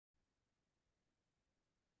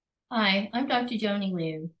Hi, I'm Dr. Joanny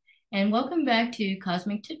Liu, and welcome back to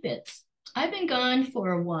Cosmic Tidbits. I've been gone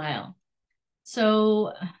for a while.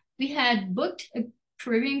 So we had booked a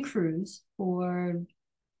Caribbean cruise for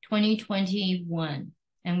 2021,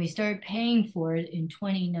 and we started paying for it in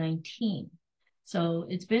 2019. So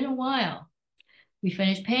it's been a while. We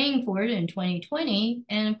finished paying for it in 2020,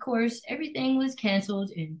 and of course, everything was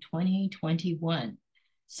canceled in 2021.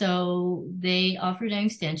 So they offered an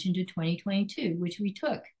extension to 2022, which we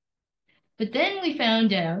took. But then we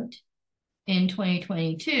found out in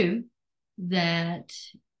 2022 that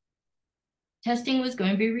testing was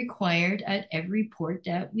going to be required at every port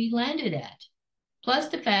that we landed at. Plus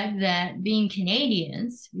the fact that being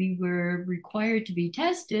Canadians, we were required to be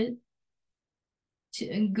tested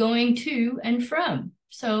going to and from.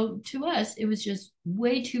 So to us, it was just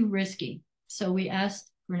way too risky. So we asked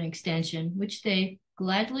for an extension, which they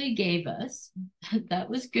gladly gave us. That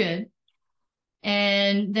was good.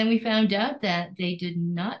 And then we found out that they did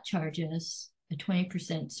not charge us a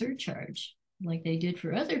 20% surcharge like they did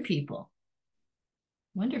for other people.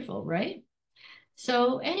 Wonderful, right?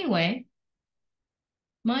 So anyway,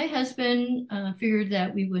 my husband figured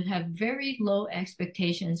that we would have very low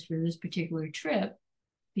expectations for this particular trip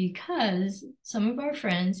because some of our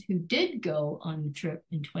friends who did go on the trip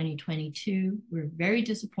in 2022 were very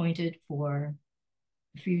disappointed for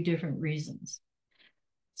a few different reasons.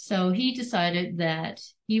 So he decided that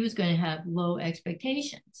he was going to have low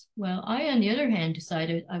expectations. Well, I, on the other hand,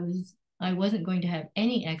 decided I wasn't going to have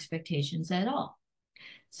any expectations at all.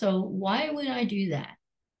 So why would I do that?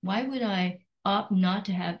 Why would I opt not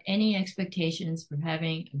to have any expectations for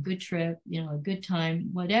having a good trip, a good time,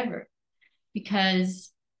 whatever?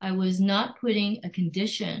 Because I was not putting a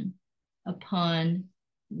condition upon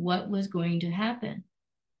what was going to happen.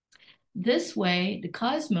 This way, the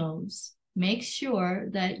cosmos makes sure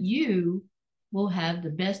that you will have the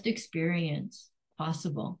best experience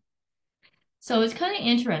possible. So it's kind of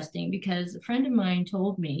interesting because a friend of mine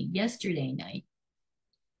told me yesterday night,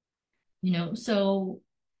 so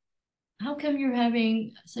how come you're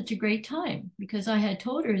having such a great time? Because I had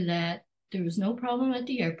told her that there was no problem at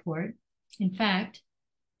the airport. In fact,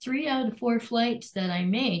 3 out of 4 flights that I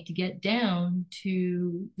made to get down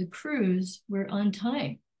to the cruise were on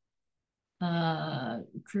time.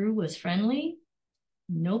 Crew was friendly,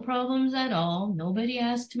 no problems at all. Nobody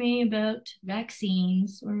asked me about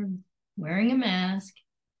vaccines or wearing a mask.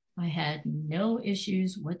 I had no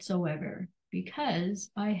issues whatsoever because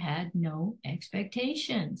I had no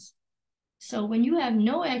expectations. So when you have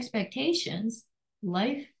no expectations,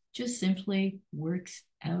 life just simply works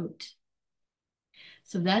out.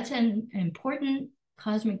 So that's an important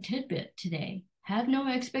cosmic tidbit today. Have no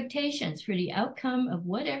expectations for the outcome of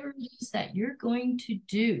whatever it is that you're going to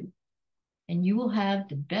do, and you will have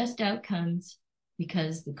the best outcomes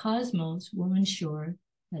because the cosmos will ensure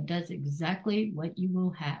that that's exactly what you will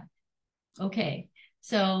have. Okay,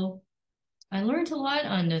 so I learned a lot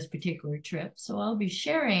on this particular trip, so I'll be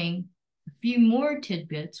sharing a few more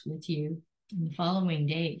tidbits with you in the following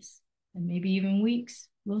days and maybe even weeks.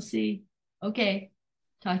 We'll see. Okay,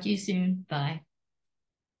 talk to you soon. Bye.